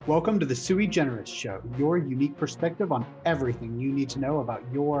Welcome to the Sui Generis Show, your unique perspective on everything you need to know about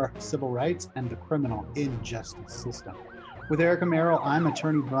your civil rights and the criminal injustice system. With Erica Merrill, I'm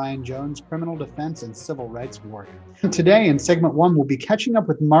attorney Brian Jones, criminal defense and civil rights warrior. Today, in segment one, we'll be catching up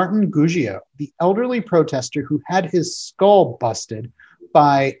with Martin Gugio, the elderly protester who had his skull busted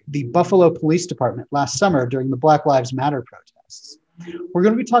by the Buffalo Police Department last summer during the Black Lives Matter protests. We're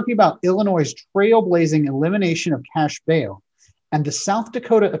going to be talking about Illinois' trailblazing elimination of cash bail and the South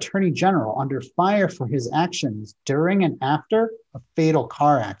Dakota Attorney General under fire for his actions during and after a fatal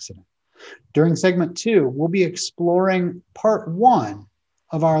car accident. During segment two, we'll be exploring part one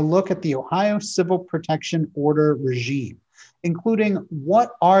of our look at the Ohio Civil Protection Order regime, including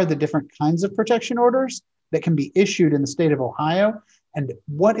what are the different kinds of protection orders that can be issued in the state of Ohio, and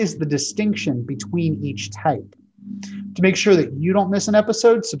what is the distinction between each type. To make sure that you don't miss an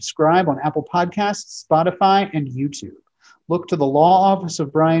episode, subscribe on Apple Podcasts, Spotify, and YouTube. Look to the law office of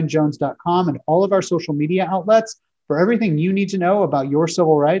brianjones.com and all of our social media outlets for everything you need to know about your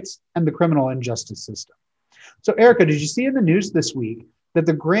civil rights and the criminal injustice system. So, Erica, did you see in the news this week that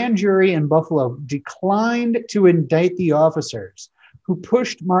the grand jury in Buffalo declined to indict the officers who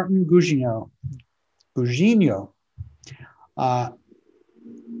pushed Martin Gugio, 3,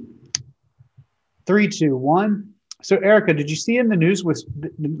 2, 1. So, Erica, did you see in the news with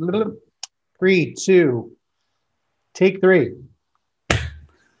 3, 2, take 3.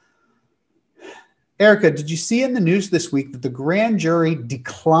 Erica, did you see in the news this week that the grand jury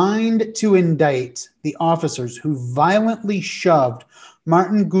declined to indict the officers who violently shoved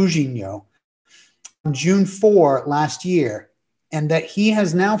Martin Gugio on June 4 last year, and that he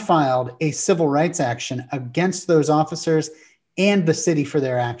has now filed a civil rights action against those officers and the city for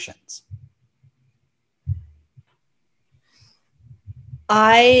their actions?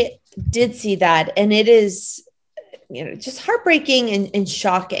 I did see that, and it is just heartbreaking and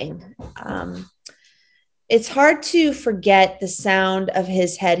shocking. It's hard to forget the sound of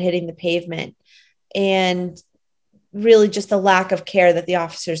his head hitting the pavement and really just the lack of care that the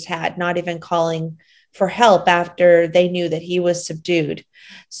officers had, not even calling for help after they knew that he was subdued.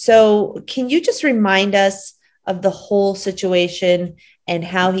 So can you just remind us of the whole situation and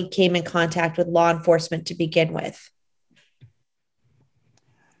how he came in contact with law enforcement to begin with?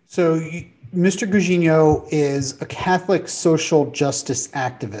 So Mr. Gugio is a Catholic social justice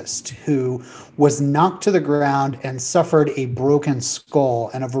activist who was knocked to the ground and suffered a broken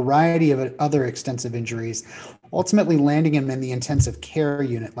skull and a variety of other extensive injuries, ultimately landing him in the intensive care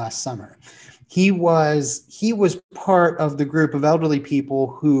unit last summer. He was part of the group of elderly people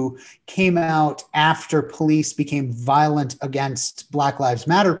who came out after police became violent against Black Lives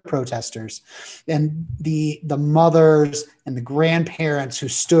Matter protesters, and the mothers and the grandparents who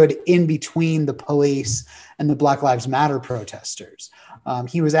stood in between the police and the Black Lives Matter protesters.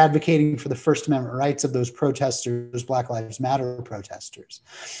 He was advocating for the First Amendment rights of those protesters, Black Lives Matter protesters.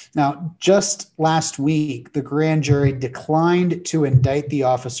 Now, just last week, the grand jury declined to indict the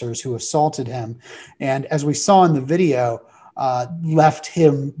officers who assaulted him. And as we saw in the video, left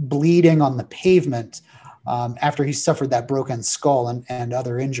him bleeding on the pavement after he suffered that broken skull and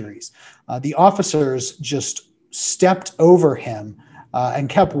other injuries. The officers just stepped over him and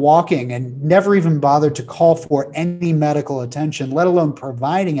kept walking and never even bothered to call for any medical attention, let alone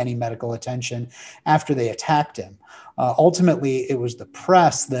providing any medical attention after they attacked him. Ultimately, it was the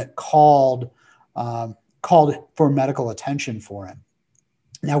press that called for medical attention for him.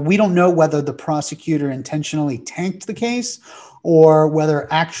 Now, we don't know whether the prosecutor intentionally tanked the case or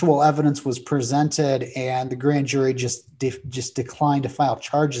whether actual evidence was presented and the grand jury just declined to file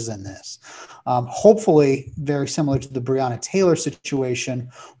charges in this. Hopefully, very similar to the Breonna Taylor situation,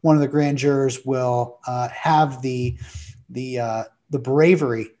 one of the grand jurors will have the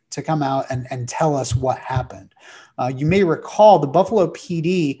bravery to come out and tell us what happened. You may recall the Buffalo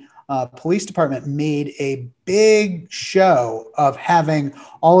PD police department made a big show of having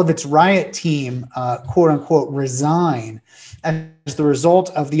all of its riot team, quote unquote, resign as the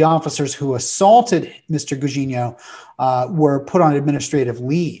result of the officers who assaulted Mr. Gugio were put on administrative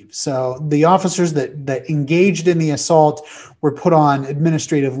leave. So the officers that engaged in the assault were put on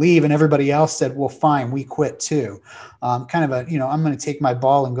administrative leave, and everybody else said, well, fine, we quit too. Kind of a, I'm going to take my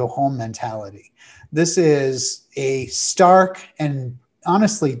ball and go home mentality. This is a stark and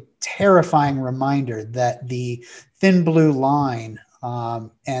honestly terrifying reminder that the thin blue line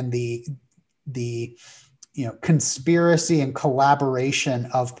and the conspiracy and collaboration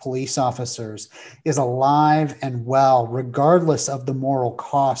of police officers is alive and well, regardless of the moral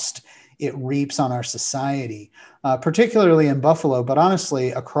cost it reaps on our society, particularly in Buffalo, but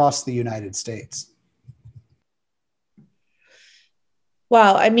honestly across the United States.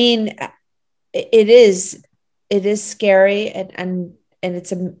 Wow. I mean, it is, it is scary, and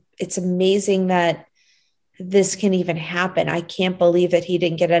it's amazing that this can even happen. I can't believe that he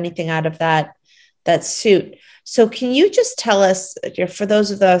didn't get anything out of that suit. So can you just tell us, for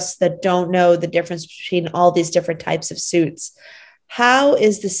those of us that don't know the difference between all these different types of suits, how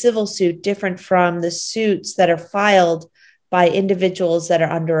is the civil suit different from the suits that are filed by individuals that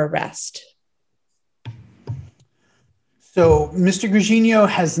are under arrest? So, Mr. Gugino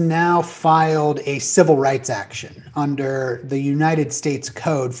has now filed a civil rights action under the United States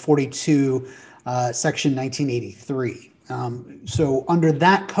Code 42, Section 1983. So, under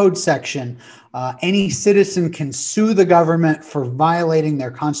that code section, any citizen can sue the government for violating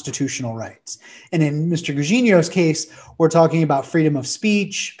their constitutional rights. And in Mr. Gugino's case, we're talking about freedom of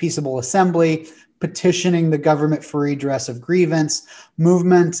speech, peaceable assembly, petitioning the government for redress of grievance,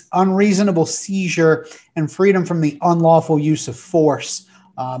 movement, unreasonable seizure, and freedom from the unlawful use of force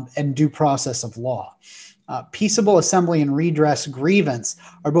and due process of law. Peaceable assembly and redress grievance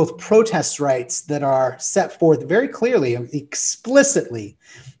are both protest rights that are set forth very clearly, explicitly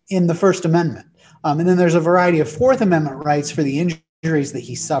in the First Amendment. And then there's a variety of Fourth Amendment rights for the injuries that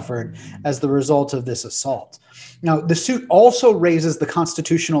he suffered as the result of this assault. Now, the suit also raises the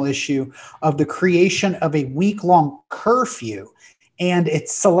constitutional issue of the creation of a week-long curfew and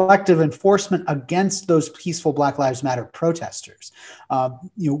its selective enforcement against those peaceful Black Lives Matter protesters.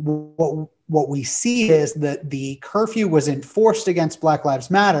 What we see is that the curfew was enforced against Black Lives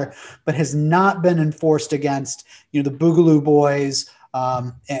Matter, but has not been enforced against the Boogaloo Boys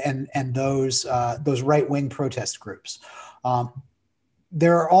and those right-wing protest groups.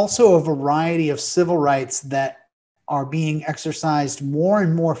 There are also a variety of civil rights that are being exercised more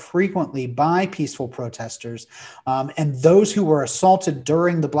and more frequently by peaceful protesters. And those who were assaulted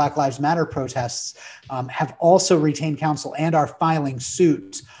during the Black Lives Matter protests have also retained counsel and are filing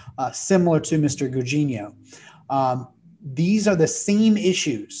suit similar to Mr. Gugino. These are the same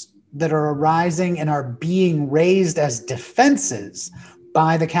issues that are arising and are being raised as defenses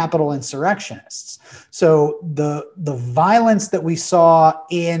by the Capitol insurrectionists. So the violence that we saw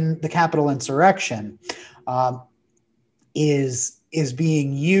in the Capitol insurrection is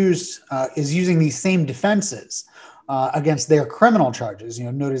being used, is using these same defenses against their criminal charges.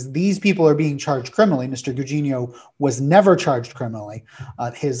 Notice these people are being charged criminally. Mr. Gugino was never charged criminally.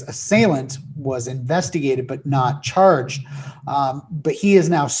 His assailant was investigated but not charged. But he is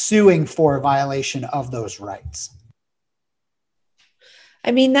now suing for a violation of those rights.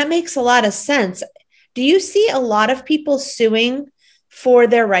 I mean, that makes a lot of sense. Do you see a lot of people suing for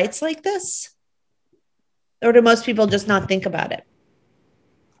their rights like this? Or do most people just not think about it?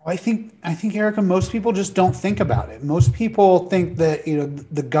 I think, Erica, most people just don't think about it. Most people think that,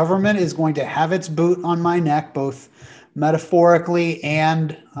 the government is going to have its boot on my neck, both metaphorically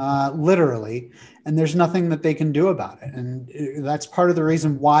and literally, and there's nothing that they can do about it. And that's part of the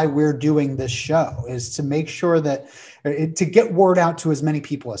reason why we're doing this show, is to make sure that, to get word out to as many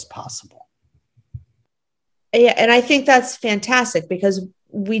people as possible. Yeah, and I think that's fantastic, because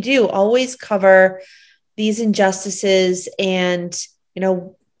we do always cover these injustices, and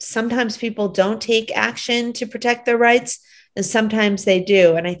sometimes people don't take action to protect their rights, and sometimes they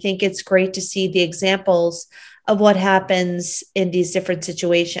do. And I think it's great to see the examples of what happens in these different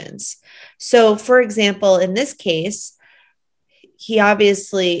situations. So, for example, in this case, he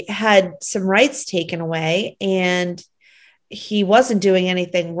obviously had some rights taken away, and he wasn't doing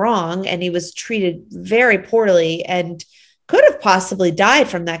anything wrong, and he was treated very poorly and could have possibly died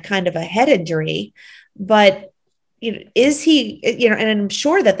from that kind of a head injury. But is he, and I'm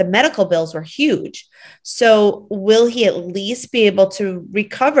sure that the medical bills were huge. So will he at least be able to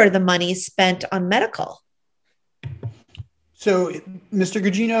recover the money spent on medical? So Mr.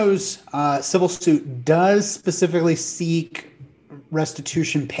 Gugino's civil suit does specifically seek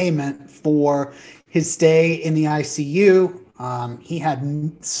restitution payment for his stay in the ICU. He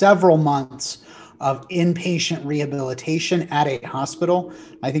had several months of inpatient rehabilitation at a hospital.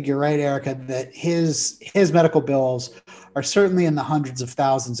 I think you're right, Erica, that his medical bills are certainly in the hundreds of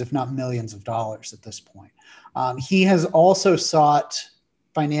thousands, if not millions of dollars at this point. He has also sought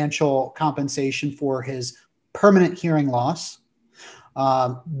financial compensation for his permanent hearing loss,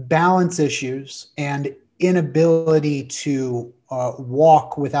 balance issues, and inability to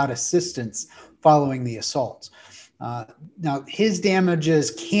walk without assistance following the assault. Now, his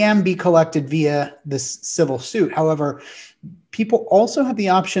damages can be collected via this civil suit. However, people also have the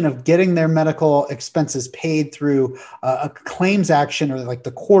option of getting their medical expenses paid through a claims action, or like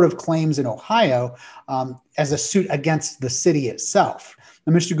the Court of Claims in Ohio, as a suit against the city itself.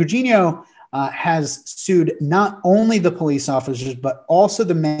 Now, Mr. Gugino has sued not only the police officers, but also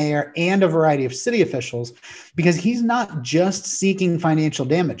the mayor and a variety of city officials, because he's not just seeking financial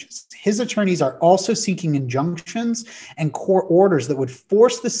damages. His attorneys are also seeking injunctions and court orders that would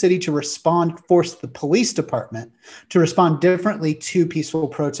force the city to respond, force the police department to respond differently to peaceful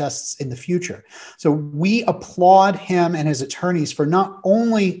protests in the future. So we applaud him and his attorneys for not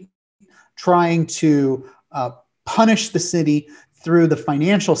only trying to punish the city through the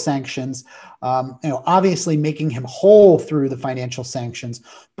financial sanctions, obviously making him whole through the financial sanctions,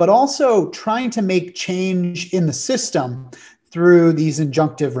 but also trying to make change in the system through these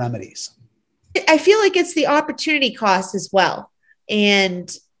injunctive remedies. I feel like it's the opportunity cost as well.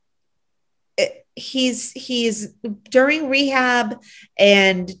 And he's during rehab,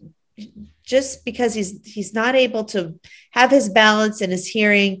 and just because he's not able to have his balance and his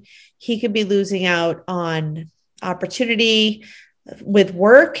hearing, he could be losing out on opportunity with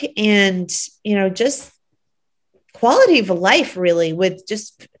work and, just quality of life, really, with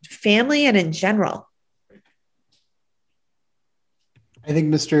just family and in general. I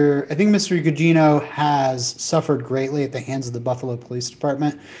think Mr. Gugino has suffered greatly at the hands of the Buffalo Police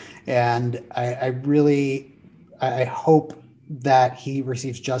Department, and I hope that he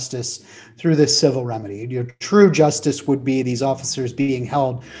receives justice through this civil remedy. True justice would be these officers being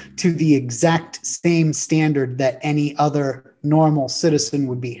held to the exact same standard that any other normal citizen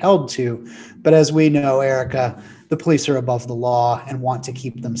would be held to. But as we know, Erica, the police are above the law and want to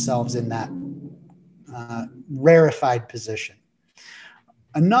keep themselves in that rarefied position.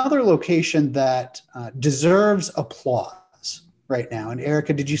 Another location that deserves applause right now, and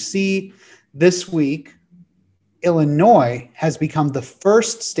Erica, did you see this week, Illinois has become the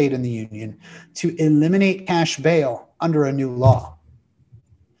first state in the union to eliminate cash bail under a new law.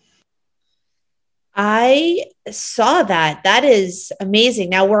 I saw that. That is amazing.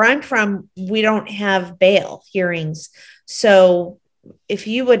 Now, where I'm from, we don't have bail hearings. So if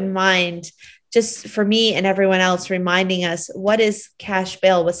you wouldn't mind, just for me and everyone else, reminding us, what is cash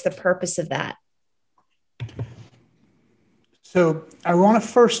bail? What's the purpose of that? So I want to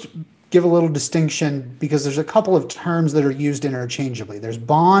first give a little distinction, because there's a couple of terms that are used interchangeably. There's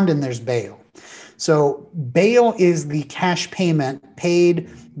bond and there's bail. So bail is the cash payment paid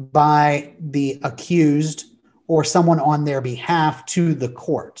by the accused or someone on their behalf to the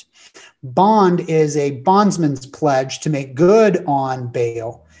court. Bond is a bondsman's pledge to make good on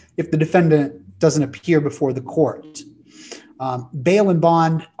bail if the defendant doesn't appear before the court. Bail and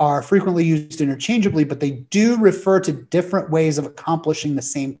bond are frequently used interchangeably, but they do refer to different ways of accomplishing the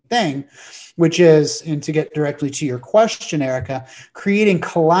same thing, which is, and to get directly to your question, Erica, creating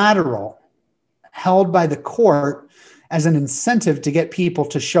collateral held by the court as an incentive to get people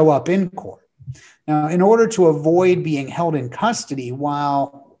to show up in court. Now, in order to avoid being held in custody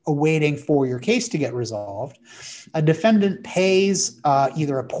while awaiting for your case to get resolved, a defendant pays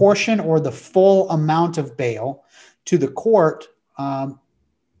either a portion or the full amount of bail to the court,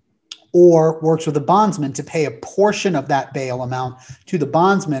 or works with a bondsman to pay a portion of that bail amount to the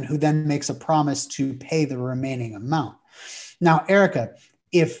bondsman, who then makes a promise to pay the remaining amount. Now, Erica,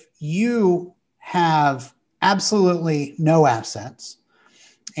 if you have absolutely no assets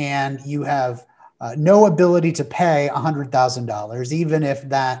and you have no ability to pay $100,000, even if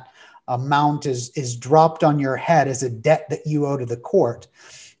that amount is dropped on your head as a debt that you owe to the court,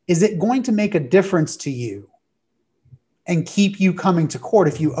 is it going to make a difference to you and keep you coming to court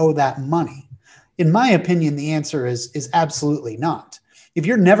if you owe that money? In my opinion, the answer is absolutely not. If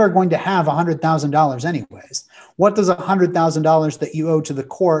you're never going to have $100,000 anyways, what does $100,000 that you owe to the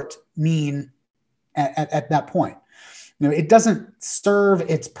court mean at that point? It doesn't serve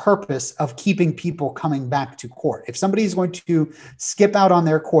its purpose of keeping people coming back to court. If somebody is going to skip out on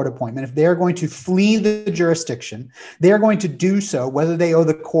their court appointment, if they're going to flee the jurisdiction, they're going to do so whether they owe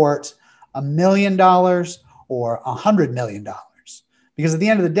the court $1 million or $100 million. Because at the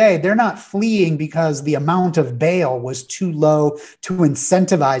end of the day, they're not fleeing because the amount of bail was too low to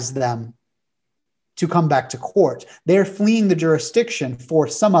incentivize them to come back to court. They're fleeing the jurisdiction for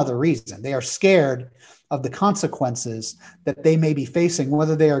some other reason. They are scared of the consequences that they may be facing,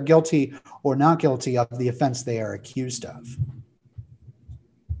 whether they are guilty or not guilty of the offense they are accused of.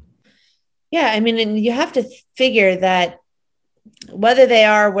 Yeah, I mean, and you have to figure that whether they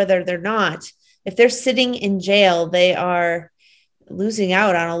are, whether they're not, if they're sitting in jail, they are losing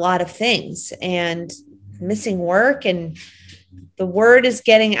out on a lot of things and missing work. And the word is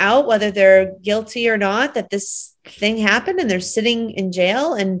getting out, whether they're guilty or not, that this thing happened, and they're sitting in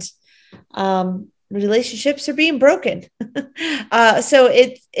jail, and relationships are being broken. So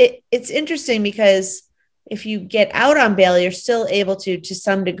it's interesting, because if you get out on bail, you're still able to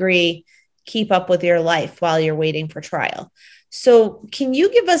some degree, keep up with your life while you're waiting for trial. So, can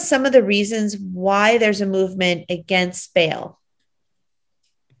you give us some of the reasons why there's a movement against bail?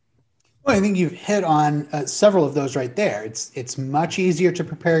 Well, I think you've hit on several of those right there. It's much easier to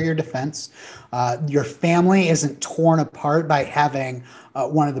prepare your defense. Your family isn't torn apart by having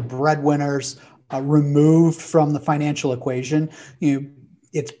one of the breadwinners removed from the financial equation.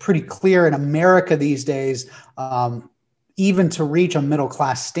 It's pretty clear in America these days, even to reach a middle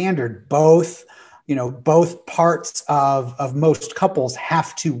class standard, both parts of most couples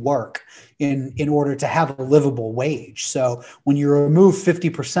have to work in order to have a livable wage. So when you remove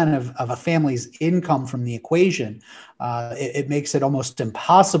 50% of a family's income from the equation, it makes it almost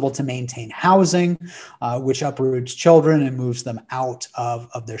impossible to maintain housing, which uproots children and moves them out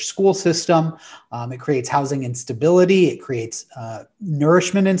of their school system. It creates housing instability. It creates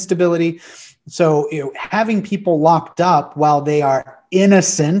nourishment instability. So having people locked up while they are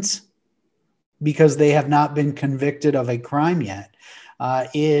innocent because they have not been convicted of a crime yet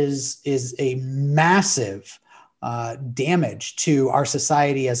is a massive damage to our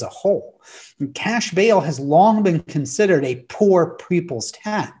society as a whole. And cash bail has long been considered a poor people's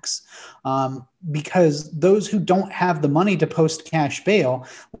tax because those who don't have the money to post cash bail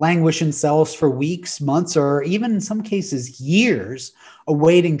languish in cells for weeks, months, or even in some cases years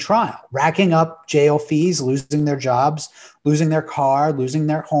awaiting trial, racking up jail fees, losing their jobs, losing their car, losing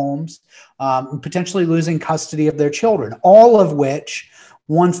their homes, potentially losing custody of their children, all of which,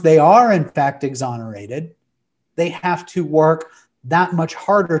 once they are in fact exonerated, they have to work that much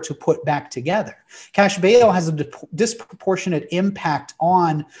harder to put back together. Cash bail has a disproportionate impact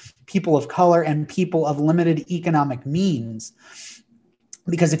on people of color and people of limited economic means,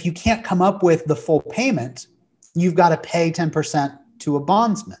 because if you can't come up with the full payment, you've got to pay 10% to a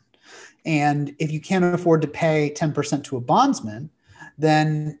bondsman. And if you can't afford to pay 10% to a bondsman,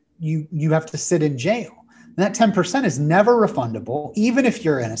 then you have to sit in jail. And that 10% is never refundable, even if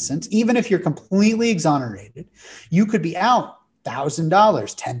you're innocent, even if you're completely exonerated. You could be out $1,000,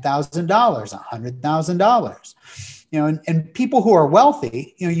 $10,000, $100,000. And people who are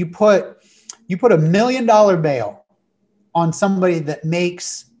wealthy, you put $1 million bail on somebody that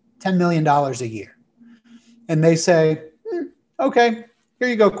makes $10 million a year. And they say, okay, here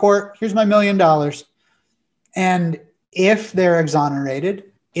you go, court. Here's my $1 million. And if they're exonerated,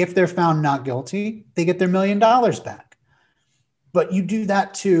 if they're found not guilty, they get their $1 million back. But you do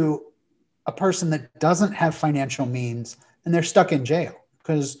that to a person that doesn't have financial means and they're stuck in jail,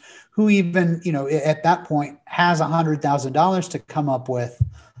 because who even, at that point has $100,000 to come up with,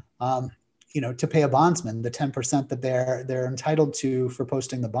 to pay a bondsman, the 10% that they're entitled to for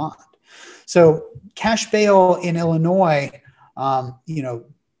posting the bond. So cash bail in Illinois,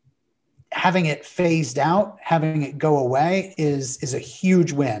 having it phased out, having it go away is a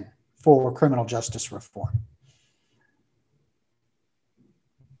huge win for criminal justice reform.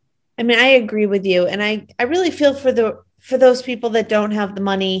 I mean, I agree with you. And I really feel for those people that don't have the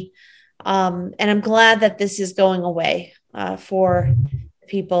money. And I'm glad that this is going away for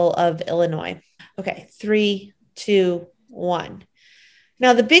people of Illinois. Okay, 3, 2, 1.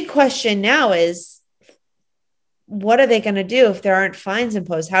 Now, the big question now is, what are they going to do if there aren't fines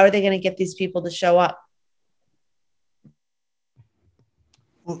imposed? How are they going to get these people to show up?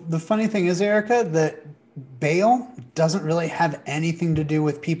 Well, the funny thing is, Erica, that bail doesn't really have anything to do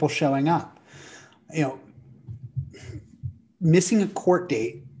with people showing up. Missing a court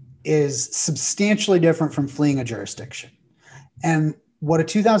date is substantially different from fleeing a jurisdiction. And what a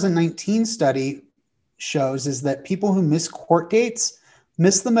 2019 study shows is that people who miss court dates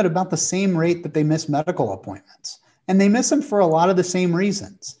miss them at about the same rate that they miss medical appointments. And they miss them for a lot of the same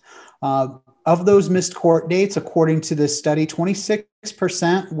reasons. Of those missed court dates, according to this study,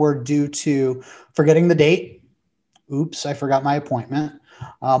 26% were due to forgetting the date. Oops, I forgot my appointment.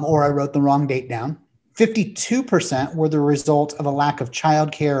 Or I wrote the wrong date down. 52% were the result of a lack of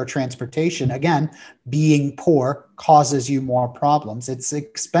childcare or transportation. Again, being poor causes you more problems. It's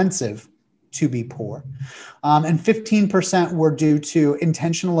expensive to be poor. And 15% were due to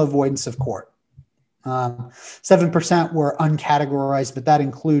intentional avoidance of court. 7% were uncategorized, but that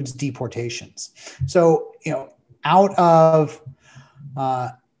includes deportations. So, out of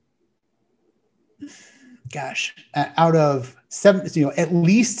seven, at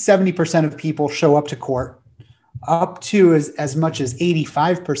least 70% of people show up to court, up to as much as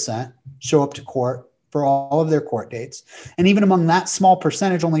 85% show up to court for all of their court dates. And even among that small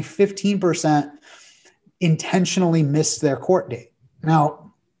percentage, only 15% intentionally missed their court date. Now,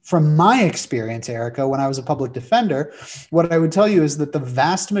 from my experience, Erica, when I was a public defender, what I would tell you is that the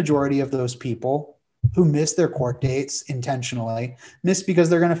vast majority of those people who miss their court dates intentionally miss because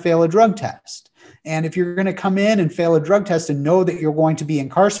they're going to fail a drug test. And if you're going to come in and fail a drug test and know that you're going to be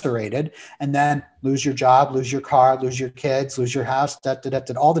incarcerated and then lose your job, lose your car, lose your kids, lose your house,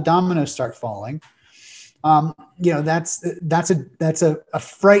 all the dominoes start falling. That's a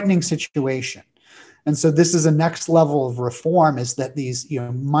frightening situation. And so this is a next level of reform, is that these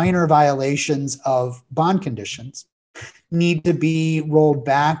minor violations of bond conditions need to be rolled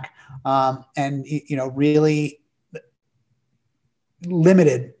back and really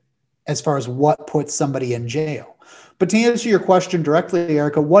limited as far as what puts somebody in jail. But to answer your question directly,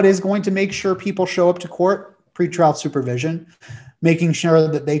 Erica, what is going to make sure people show up to court? Pretrial supervision, making sure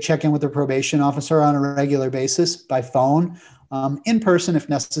that they check in with their probation officer on a regular basis by phone, in person if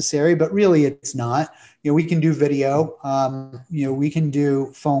necessary, but really it's not. We can do video, we can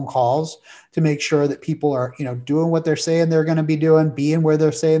do phone calls to make sure that people are, doing what they're saying they're going to be doing, being where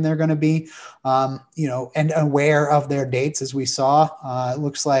they're saying they're going to be, and aware of their dates. As we saw, it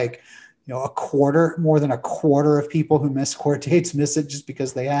looks like, more than a quarter of people who miss court dates miss it just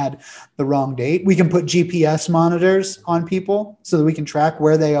because they had the wrong date. We can put GPS monitors on people so that we can track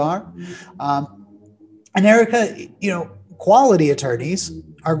where they are. And Erica, quality attorneys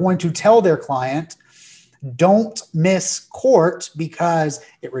are going to tell their client, don't miss court because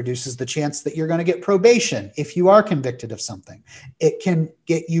it reduces the chance that you're going to get probation if you are convicted of something. It can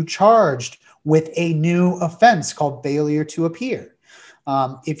get you charged with a new offense called failure to appear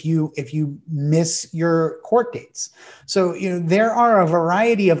if you miss your court dates. So, there are a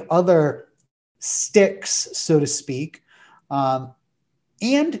variety of other sticks, so to speak,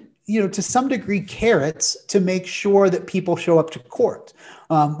 and to some degree, carrots to make sure that people show up to court.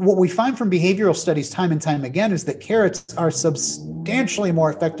 What we find from behavioral studies time and time again is that carrots are substantially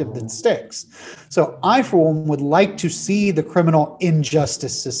more effective than sticks. So I, for one, would like to see the criminal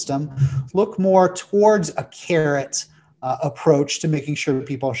injustice system look more towards a carrot approach to making sure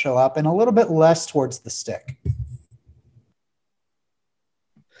people show up, and a little bit less towards the stick.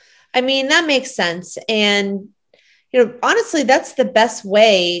 I mean, that makes sense. And honestly, that's the best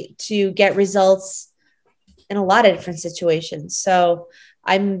way to get results in a lot of different situations. So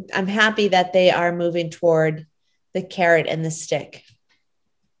I'm happy that they are moving toward the carrot and the stick.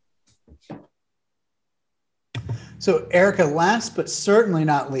 So Erica, last but certainly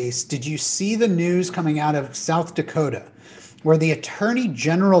not least, did you see the news coming out of South Dakota, where the attorney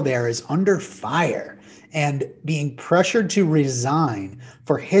general there is under fire and being pressured to resign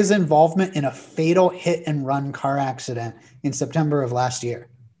for his involvement in a fatal hit and run car accident in September of last year?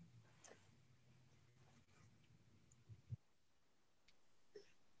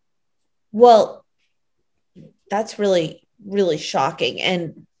 Well, that's really, really shocking.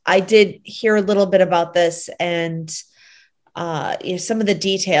 And I did hear a little bit about this, and some of the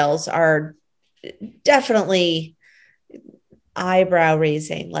details are definitely eyebrow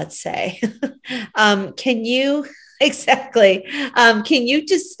raising, let's say. Can you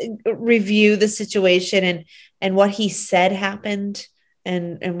just review the situation and what he said happened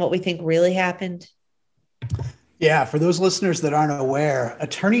and what we think really happened? Yeah, for those listeners that aren't aware,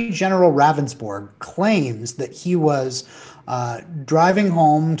 Attorney General Ravensborg claims that he was driving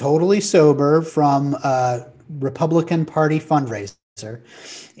home totally sober from a Republican Party fundraiser,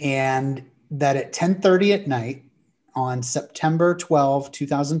 and that at 10:30 at night on September 12,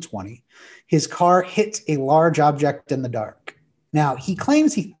 2020, his car hit a large object in the dark. Now, he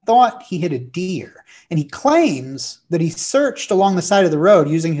claims he thought he hit a deer, and he claims that he searched along the side of the road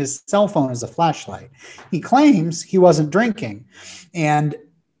using his cell phone as a flashlight. He claims he wasn't drinking, and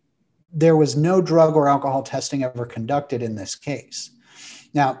there was no drug or alcohol testing ever conducted in this case.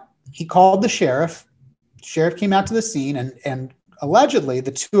 Now, he called the sheriff. The sheriff came out to the scene, and allegedly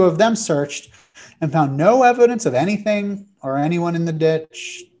the two of them searched and found no evidence of anything or anyone in the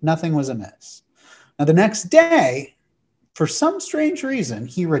ditch. Nothing was amiss. Now, the next day, for some strange reason,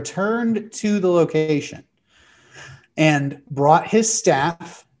 he returned to the location and brought his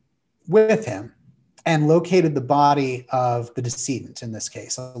staff with him and located the body of the decedent, in this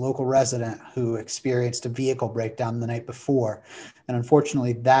case, a local resident who experienced a vehicle breakdown the night before. And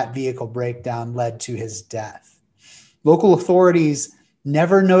unfortunately, that vehicle breakdown led to his death. Local authorities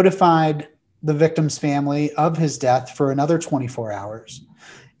never notified the victim's family of his death for another 24 hours.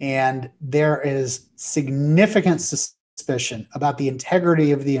 And there is significant suspicion about the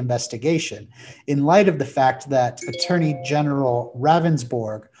integrity of the investigation in light of the fact that Attorney General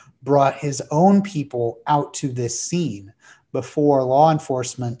Ravensborg brought his own people out to this scene before law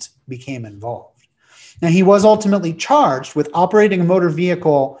enforcement became involved. Now, he was ultimately charged with operating a motor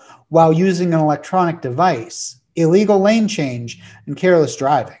vehicle while using an electronic device, illegal lane change, and careless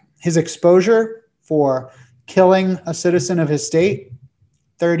driving. His exposure for killing a citizen of his state,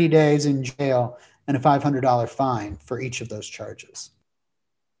 30 days in jail and a $500 fine for each of those charges.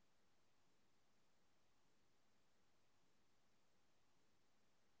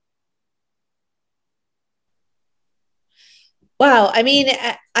 Wow. I mean,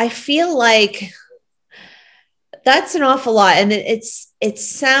 I feel like that's an awful lot. And it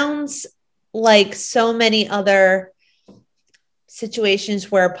sounds like so many other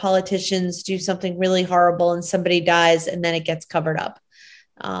situations where politicians do something really horrible and somebody dies and then it gets covered up.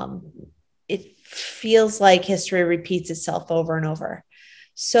 It feels like history repeats itself over and over.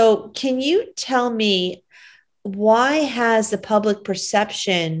 So can you tell me, why has the public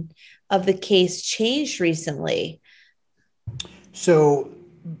perception of the case changed recently? So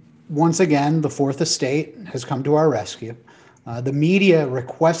once again, the Fourth Estate has come to our rescue. The media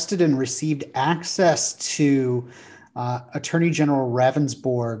requested and received access to Attorney General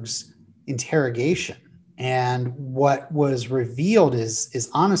Ravensborg's interrogation. And what was revealed is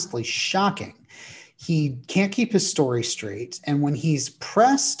honestly shocking. He can't keep his story straight. And when he's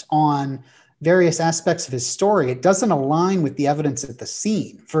pressed on various aspects of his story, it doesn't align with the evidence at the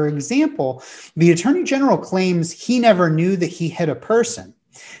scene. For example, the Attorney General claims he never knew that he hit a person,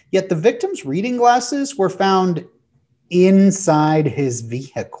 yet the victim's reading glasses were found inside his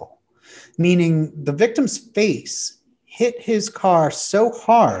vehicle, meaning the victim's face hit his car so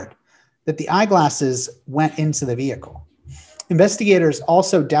hard that the eyeglasses went into the vehicle. Investigators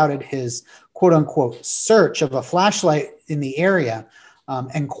also doubted his quote unquote search of a flashlight in the area,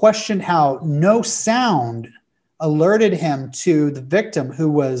 and questioned how no sound alerted him to the victim, who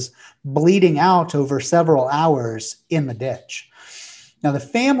was bleeding out over several hours in the ditch. Now, the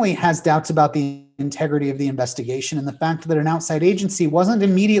family has doubts about the integrity of the investigation, and the fact that an outside agency wasn't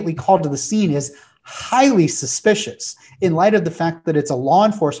immediately called to the scene is highly suspicious in light of the fact that it's a law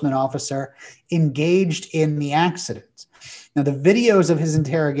enforcement officer engaged in the accident. Now, the videos of his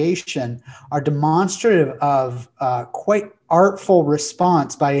interrogation are demonstrative of quite artful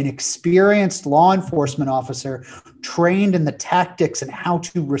response by an experienced law enforcement officer trained in the tactics and how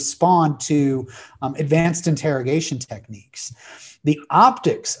to respond to advanced interrogation techniques. The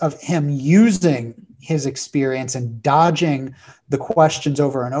optics of him using his experience and dodging the questions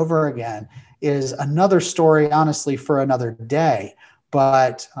over and over again is another story, honestly, for another day.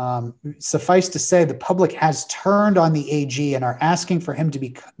 But suffice to say, the public has turned on the AG and are asking for him to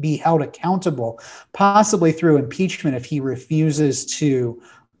be held accountable, possibly through impeachment if he refuses to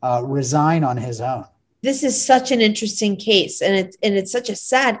resign on his own. This is such an interesting case, and it's such a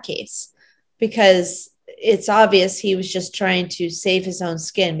sad case, because it's obvious he was just trying to save his own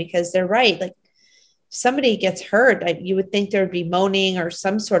skin, because they're right. Like, somebody gets hurt, you would think there would be moaning or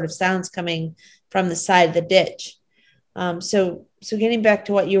some sort of sounds coming from the side of the ditch. So getting back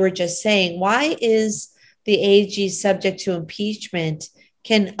to what you were just saying, why is the AG subject to impeachment?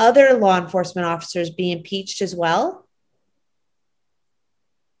 Can other law enforcement officers be impeached as well?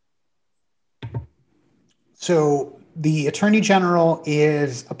 So the Attorney General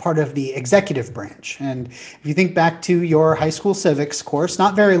is a part of the executive branch. And if you think back to your high school civics course,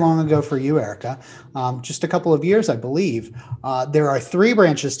 not very long ago for you, Erica, just a couple of years, I believe, there are three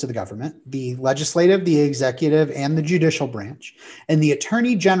branches to the government: the legislative, the executive, and the judicial branch. And the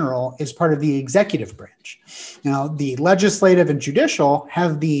Attorney General is part of the executive branch. Now, the legislative and judicial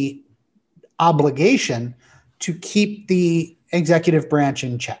have the obligation to keep the executive branch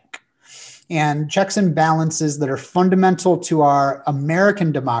in check. And checks and balances that are fundamental to our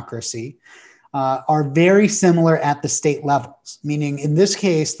American democracy are very similar at the state levels, meaning in this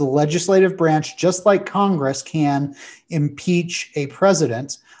case, the legislative branch, just like Congress, can impeach a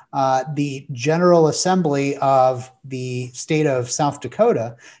president. The General Assembly of the state of South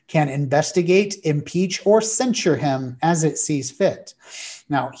Dakota can investigate, impeach, or censure him as it sees fit.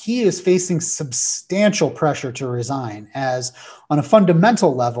 Now, he is facing substantial pressure to resign, as on a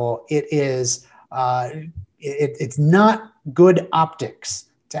fundamental level, it's not good optics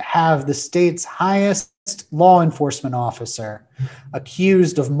to have the state's highest law enforcement officer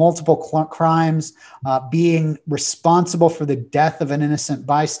accused of multiple crimes, being responsible for the death of an innocent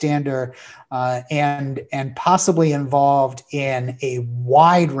bystander, and possibly involved in a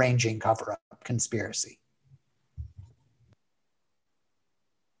wide-ranging cover-up conspiracy.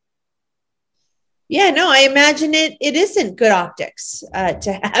 Yeah, no, I imagine it isn't good optics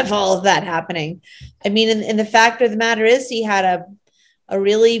to have all of that happening. I mean, and the fact of the matter is, he had a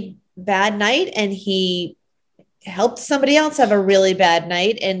really bad night, and he helped somebody else have a really bad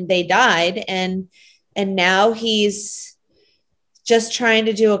night, and they died, and now he's just trying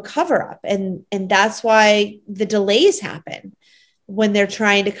to do a cover up, and that's why the delays happen. when they're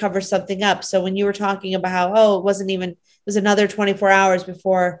trying to cover something up. So when you were talking about how, oh, it was another 24 hours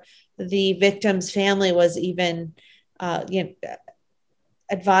before the victim's family was even,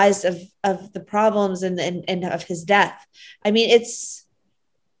 advised of the problems and of his death. I mean, it's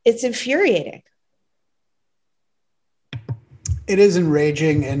infuriating. It is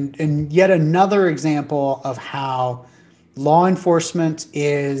enraging, and yet another example of how law enforcement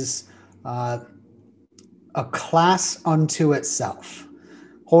is a class unto itself,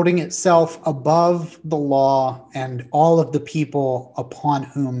 holding itself above the law and all of the people upon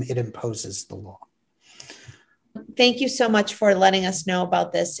whom it imposes the law. Thank you so much for letting us know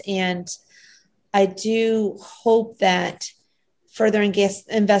about this. And I do hope that further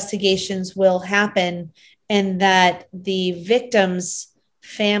investigations will happen and that the victim's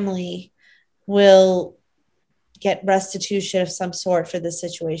family will get restitution of some sort for this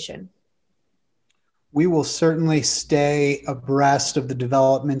situation. We will certainly stay abreast of the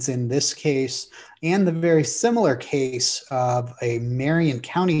developments in this case and the very similar case of a Marion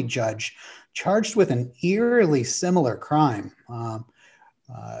County judge charged with an eerily similar crime,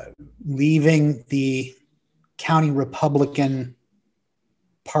 leaving the county Republican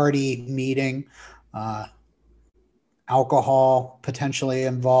Party meeting, alcohol potentially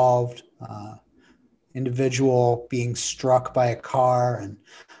involved, individual being struck by a car,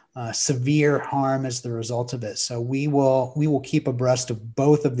 and severe harm as the result of it. So we will keep abreast of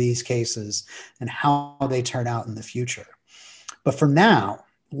both of these cases and how they turn out in the future. But for now,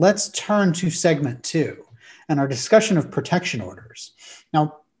 let's turn to segment 2 and our discussion of protection orders.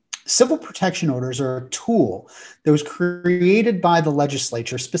 Now, civil protection orders are a tool that was created by the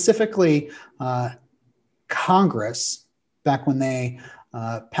legislature, specifically Congress, back when they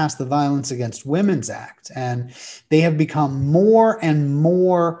passed the Violence Against Women's Act. And they have become more and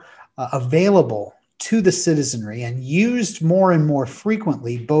more available to the citizenry and used more and more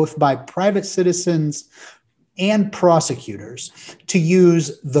frequently, both by private citizens and prosecutors, to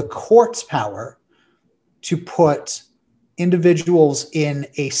use the court's power to put individuals in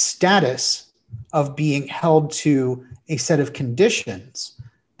a status of being held to a set of conditions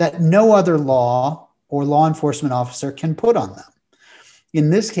that no other law or law enforcement officer can put on them. In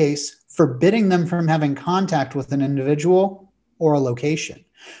this case, forbidding them from having contact with an individual or a location.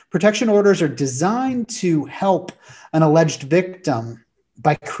 Protection orders are designed to help an alleged victim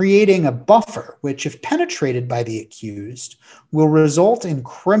by creating a buffer, which, if penetrated by the accused, will result in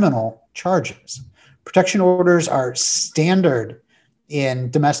criminal charges. Protection orders are standard in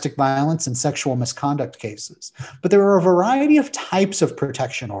domestic violence and sexual misconduct cases, but there are a variety of types of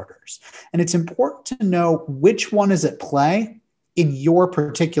protection orders, and it's important to know which one is at play in your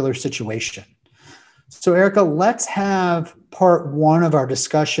particular situation. So, Erica, let's have part 1 of our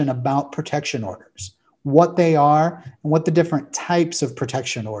discussion about protection orders, what they are and what the different types of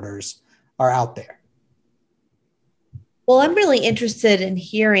protection orders are out there. Well, I'm really interested in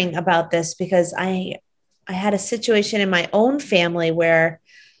hearing about this because I had a situation in my own family where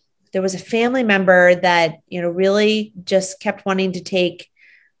there was a family member that, really just kept wanting to take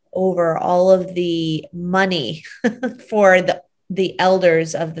over all of the money for the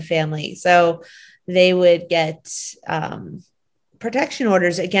elders of the family. So they would get protection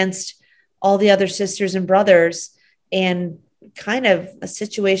orders against all the other sisters and brothers, and kind of a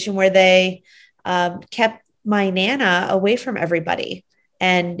situation where they kept my Nana away from everybody.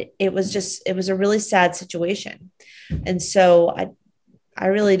 And it was a really sad situation. And so I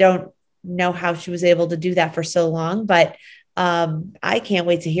really don't know how she was able to do that for so long, but I can't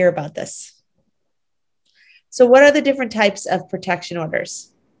wait to hear about this. So what are the different types of protection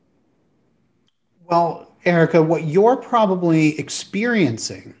orders? Well, Erica, what you're probably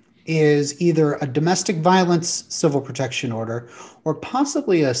experiencing is either a domestic violence civil protection order or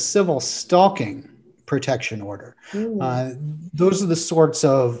possibly a civil stalking protection order. Those are the sorts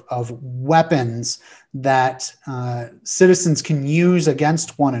of weapons that citizens can use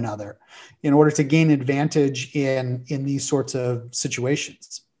against one another in order to gain advantage in these sorts of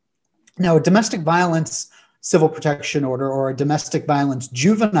situations. Now, a domestic violence civil protection order or a domestic violence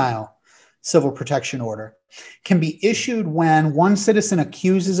juvenile civil protection order can be issued when one citizen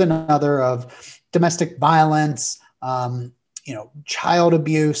accuses another of domestic violence, child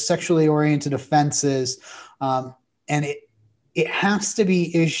abuse, sexually oriented offenses, and it has to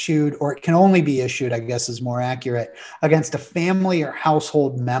be issued, or it can only be issued, I guess is more accurate, against a family or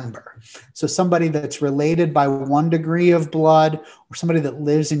household member. So somebody that's related by one degree of blood or somebody that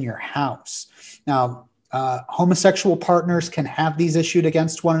lives in your house. Now, homosexual partners can have these issued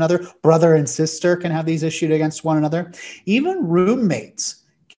against one another. Brother and sister can have these issued against one another. Even roommates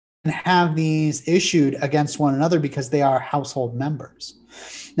have these issued against one another because they are household members.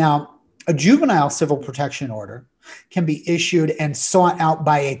 Now, a juvenile civil protection order can be issued and sought out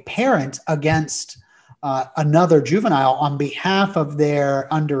by a parent against another juvenile on behalf of their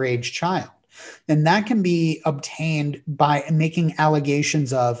underage child. And that can be obtained by making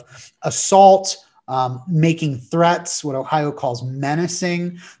allegations of assault, making threats, what Ohio calls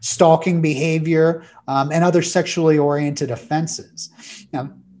menacing, stalking behavior, and other sexually oriented offenses.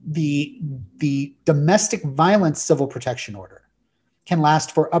 Now, the domestic violence civil protection order can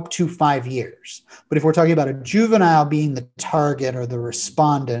last for up to 5 years. But if we're talking about a juvenile being the target or the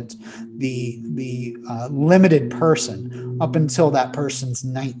respondent, the limited person up until that person's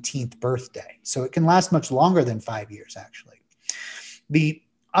 19th birthday. So it can last much longer than 5 years, actually. The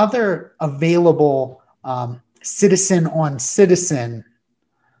other available citizen on citizen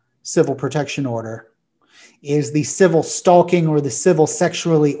civil protection order is the civil stalking or the civil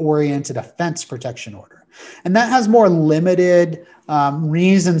sexually oriented offense protection order. And that has more limited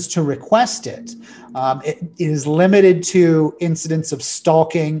reasons to request it. It is limited to incidents of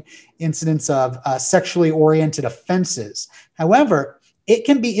stalking, incidents of sexually oriented offenses. However, it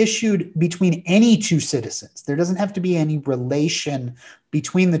can be issued between any two citizens. There doesn't have to be any relation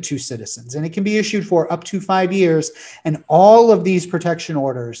between the two citizens. And it can be issued for up to 5 years. And all of these protection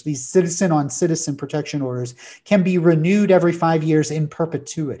orders, these citizen on citizen protection orders, can be renewed every 5 years in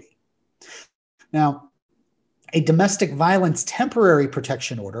perpetuity. Now, a domestic violence temporary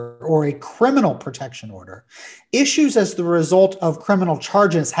protection order or a criminal protection order issues as the result of criminal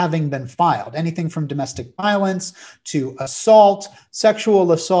charges having been filed, anything from domestic violence to assault,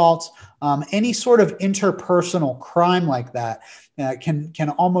 sexual assault, any sort of interpersonal crime like that can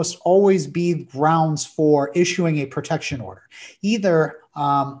almost always be grounds for issuing a protection order, either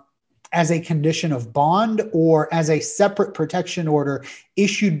as a condition of bond or as a separate protection order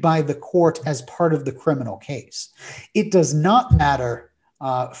issued by the court as part of the criminal case. It does not matter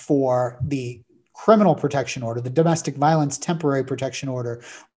for the criminal protection order. The domestic violence temporary protection order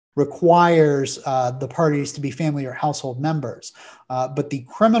requires the parties to be family or household members. But the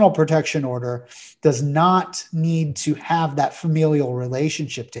criminal protection order does not need to have that familial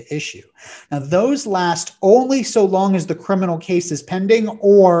relationship to issue. Now, those last only so long as the criminal case is pending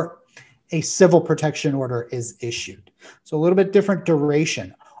or a civil protection order is issued. So a little bit different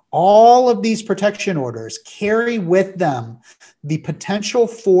duration. All of these protection orders carry with them the potential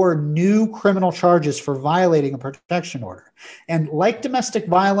for new criminal charges for violating a protection order. And like domestic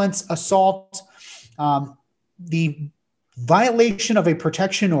violence, assault, the violation of a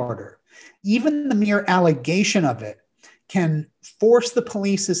protection order, even the mere allegation of it, can force the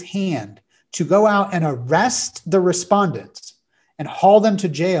police's hand to go out and arrest the respondents and haul them to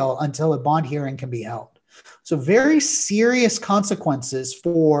jail until a bond hearing can be held. So very serious consequences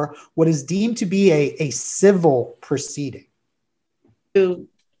for what is deemed to be a civil proceeding. The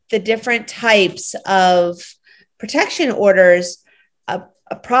different types of protection orders, a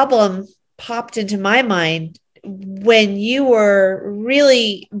problem popped into my mind when you were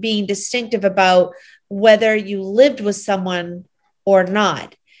really being distinctive about whether you lived with someone or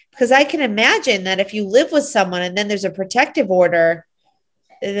not. Because I can imagine that if you live with someone and then there's a protective order,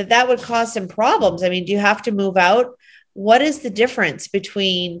 that would cause some problems. I mean, do you have to move out? What is the difference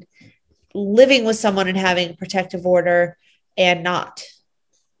between living with someone and having a protective order and not?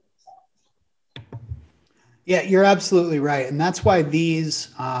 Yeah, you're absolutely right, and that's why these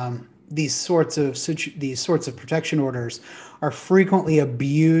sorts of protection orders are frequently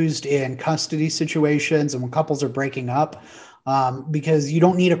abused in custody situations and when couples are breaking up. Because you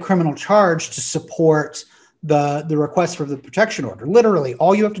don't need a criminal charge to support the request for the protection order. Literally,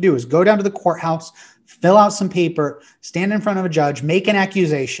 all you have to do is go down to the courthouse, fill out some paper, stand in front of a judge, make an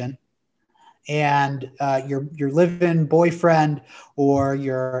accusation, and your live-in boyfriend or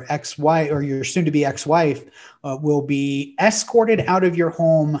your ex-wife or your soon-to-be ex-wife will be escorted out of your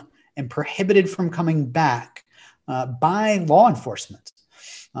home and prohibited from coming back by law enforcement.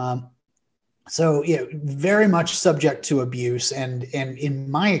 So, very much subject to abuse and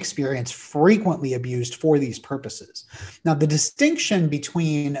in my experience, frequently abused for these purposes. Now, the distinction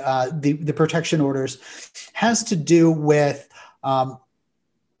between the protection orders has to do with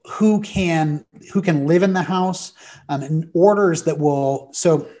who can live in the house and orders that will.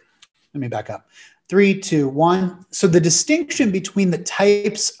 So let me back up. 3, 2, 1. So the distinction between the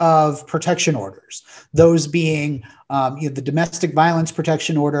types of protection orders, those being the domestic violence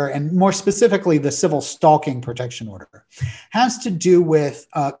protection order and more specifically the civil stalking protection order, has to do with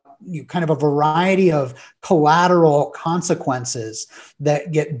kind of a variety of collateral consequences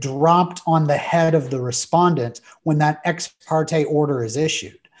that get dropped on the head of the respondent when that ex parte order is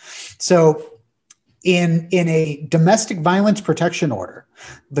issued. So in a domestic violence protection order,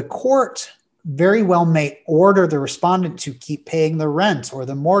 the court very well may order the respondent to keep paying the rent or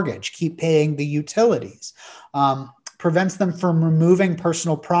the mortgage, keep paying the utilities, prevents them from removing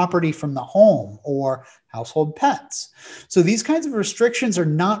personal property from the home or household pets. So these kinds of restrictions are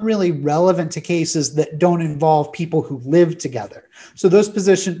not really relevant to cases that don't involve people who live together. So those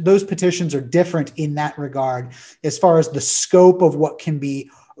petitions are different in that regard as far as the scope of what can be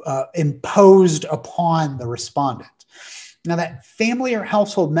imposed upon the respondent. Now, that family or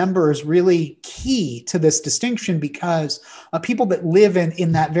household member is really key to this distinction because people that live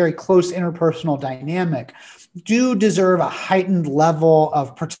in that very close interpersonal dynamic do deserve a heightened level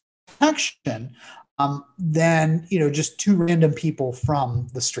of protection than just two random people from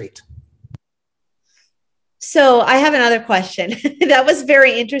the street. So I have another question. That was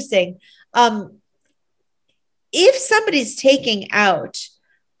very interesting. If somebody's taking out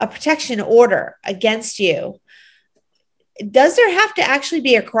a protection order against you, does there have to actually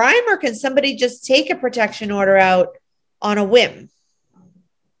be a crime, or can somebody just take a protection order out on a whim?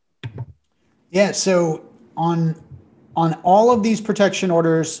 Yeah, so on all of these protection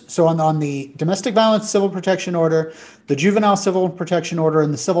orders, so on the domestic violence civil protection order, the juvenile civil protection order,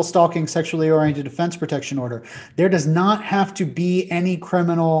 and the civil stalking sexually oriented offense protection order, there does not have to be any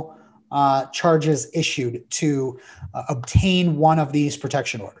criminal charges issued to obtain one of these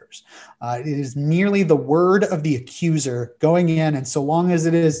protection orders. It is merely the word of the accuser going in, and so long as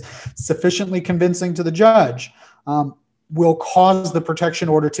it is sufficiently convincing to the judge, will cause the protection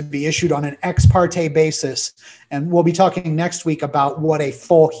order to be issued on an ex parte basis. And we'll be talking next week about what a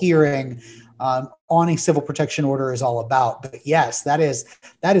full hearing on a civil protection order is all about. But yes, that is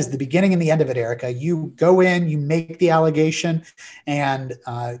the beginning and the end of it, Erica. You go in, you make the allegation, and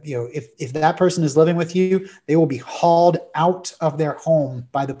if that person is living with you, they will be hauled out of their home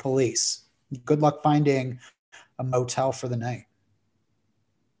by the police. Good luck finding a motel for the night.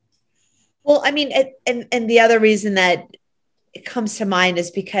 Well, I mean, and the other reason that it comes to mind is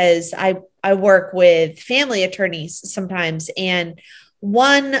because I work with family attorneys sometimes, and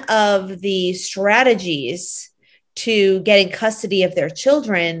one of the strategies to getting custody of their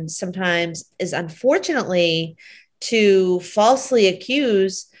children sometimes is, unfortunately, to falsely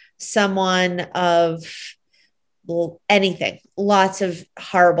accuse someone of anything, lots of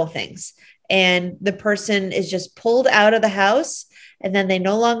horrible things. And the person is just pulled out of the house, and then they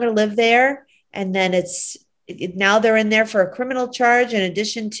no longer live there. And then now they're in there for a criminal charge in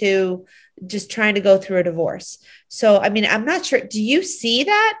addition to just trying to go through a divorce. So, I mean, I'm not sure. Do you see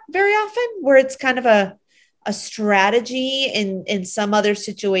that very often where it's kind of a strategy in some other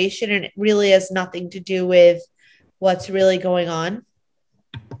situation, and it really has nothing to do with what's really going on?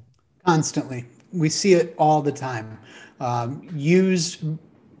 Constantly. We see it all the time. Used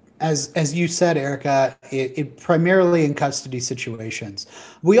as you said, Erica, it primarily in custody situations.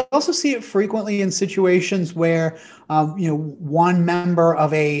 We also see it frequently in situations where, one member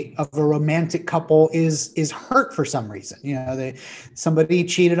of a romantic couple is hurt for some reason. Somebody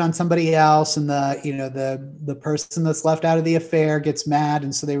cheated on somebody else, and the person that's left out of the affair gets mad,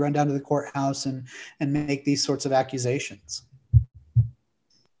 and so they run down to the courthouse and make these sorts of accusations.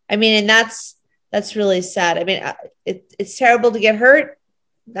 I mean, and that's really sad. I mean, it's terrible to get hurt.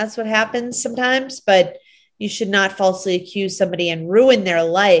 That's what happens sometimes, but you should not falsely accuse somebody and ruin their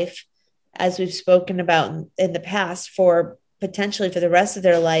life, as we've spoken about in the past, for potentially for the rest of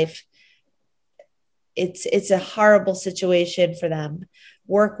their life. It's a horrible situation for them,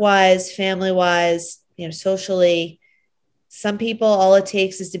 work-wise, family-wise, socially. Some people, all it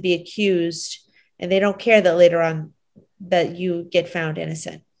takes is to be accused, and they don't care that later on that you get found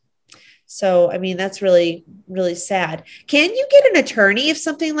innocent. So, I mean, that's really, really sad. Can you get an attorney if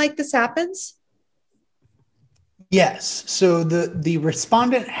something like this happens? Yes. So the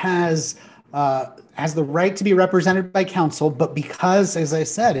respondent has the right to be represented by counsel, but because, as I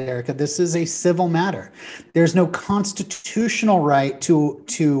said, Erica, this is a civil matter, there's no constitutional right to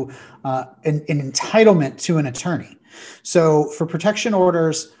an entitlement to an attorney. So for protection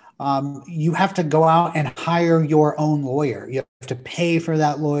orders, you have to go out and hire your own lawyer. You have to pay for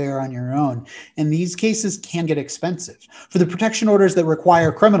that lawyer on your own. And these cases can get expensive. For the protection orders that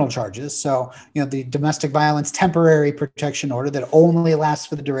require criminal charges, so, the domestic violence temporary protection order that only lasts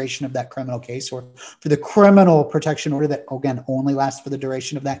for the duration of that criminal case, or for the criminal protection order that, again, only lasts for the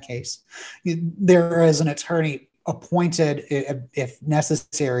duration of that case, there is an attorney appointed if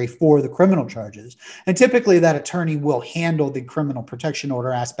necessary for the criminal charges. And typically that attorney will handle the criminal protection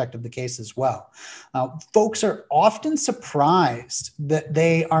order aspect of the case as well. Folks are often surprised that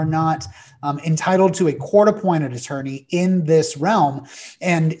they are not entitled to a court-appointed attorney in this realm.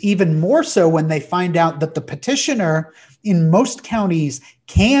 And even more so when they find out that the petitioner in most counties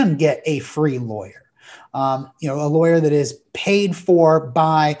can get a free lawyer. A lawyer that is paid for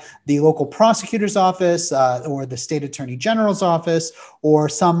by the local prosecutor's office or the state attorney general's office or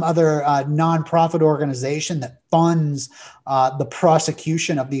some other nonprofit organization that funds the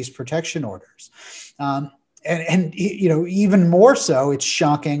prosecution of these protection orders. And even more so, it's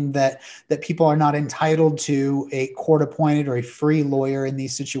shocking that people are not entitled to a court-appointed or a free lawyer in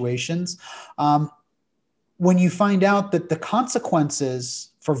these situations. When you find out that the consequences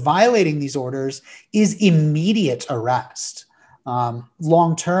for violating these orders is immediate arrest,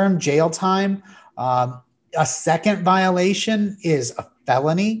 long-term jail time. A second violation is a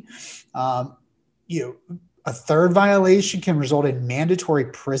felony. A third violation can result in mandatory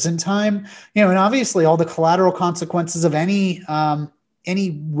prison time. And obviously all the collateral consequences of any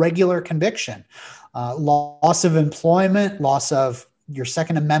regular conviction, loss of employment, loss of your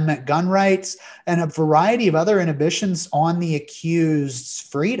Second Amendment gun rights, and a variety of other inhibitions on the accused's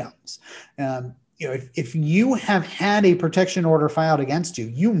freedoms. If you have had a protection order filed against you,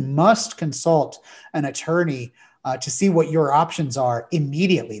 you must consult an attorney to see what your options are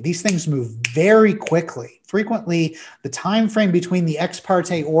immediately. These things move very quickly. Frequently, the time frame between the ex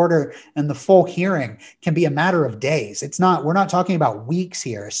parte order and the full hearing can be a matter of days. We're not talking about weeks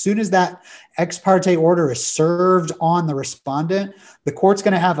here. As soon as that ex parte order is served on the respondent, the court's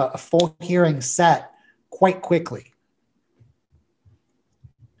going to have a full hearing set quite quickly.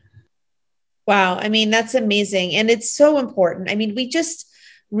 Wow. I mean, that's amazing. And it's so important. I mean, we just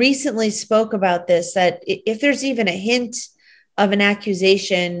recently spoke about this, that if there's even a hint of an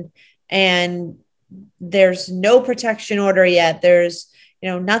accusation and there's no protection order yet, there's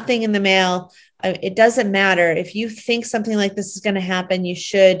nothing in the mail, it doesn't matter. If you think something like this is going to happen, you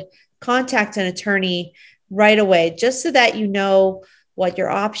should contact an attorney right away, just so that you know what your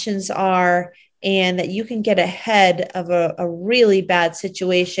options are and that you can get ahead of a really bad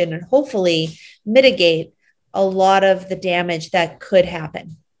situation and hopefully mitigate a lot of the damage that could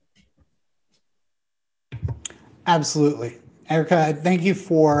happen. Absolutely. Erica, thank you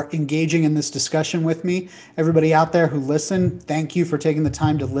for engaging in this discussion with me. Everybody out there who listened, thank you for taking the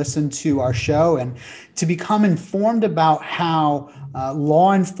time to listen to our show and to become informed about how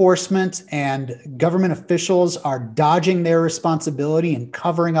law enforcement and government officials are dodging their responsibility and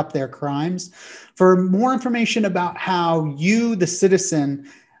covering up their crimes. For more information about how you, the citizen,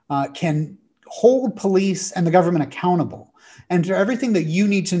 can hold police and the government accountable, and for everything that you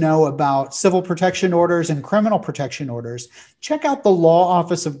need to know about civil protection orders and criminal protection orders, check out the law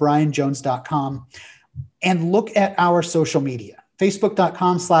office of brianjones.com and look at our social media,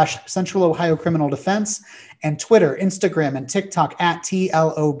 facebook.com/Central Ohio Criminal Defense, and Twitter, Instagram, and TikTok at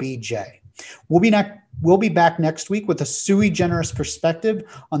TLOBJ. We'll be back next week with a sui generis perspective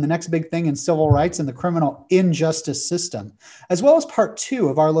on the next big thing in civil rights and the criminal injustice system, as well as part 2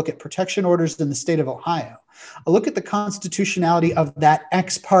 of our look at protection orders in the state of Ohio. A look at the constitutionality of that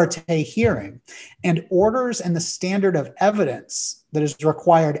ex parte hearing and orders and the standard of evidence that is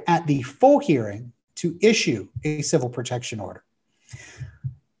required at the full hearing to issue a civil protection order.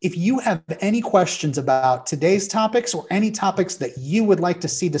 If you have any questions about today's topics or any topics that you would like to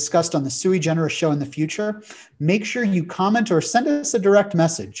see discussed on the Sui Generis show in the future, make sure you comment or send us a direct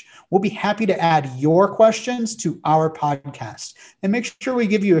message. We'll be happy to add your questions to our podcast, and make sure we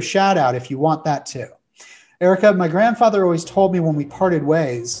give you a shout out if you want that too. Erica, my grandfather always told me when we parted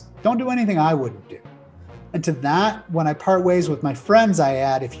ways, don't do anything I wouldn't do. And to that, when I part ways with my friends, I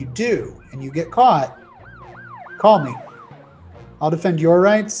add, if you do and you get caught, call me. I'll defend your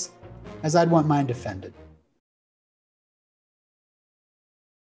rights as I'd want mine defended.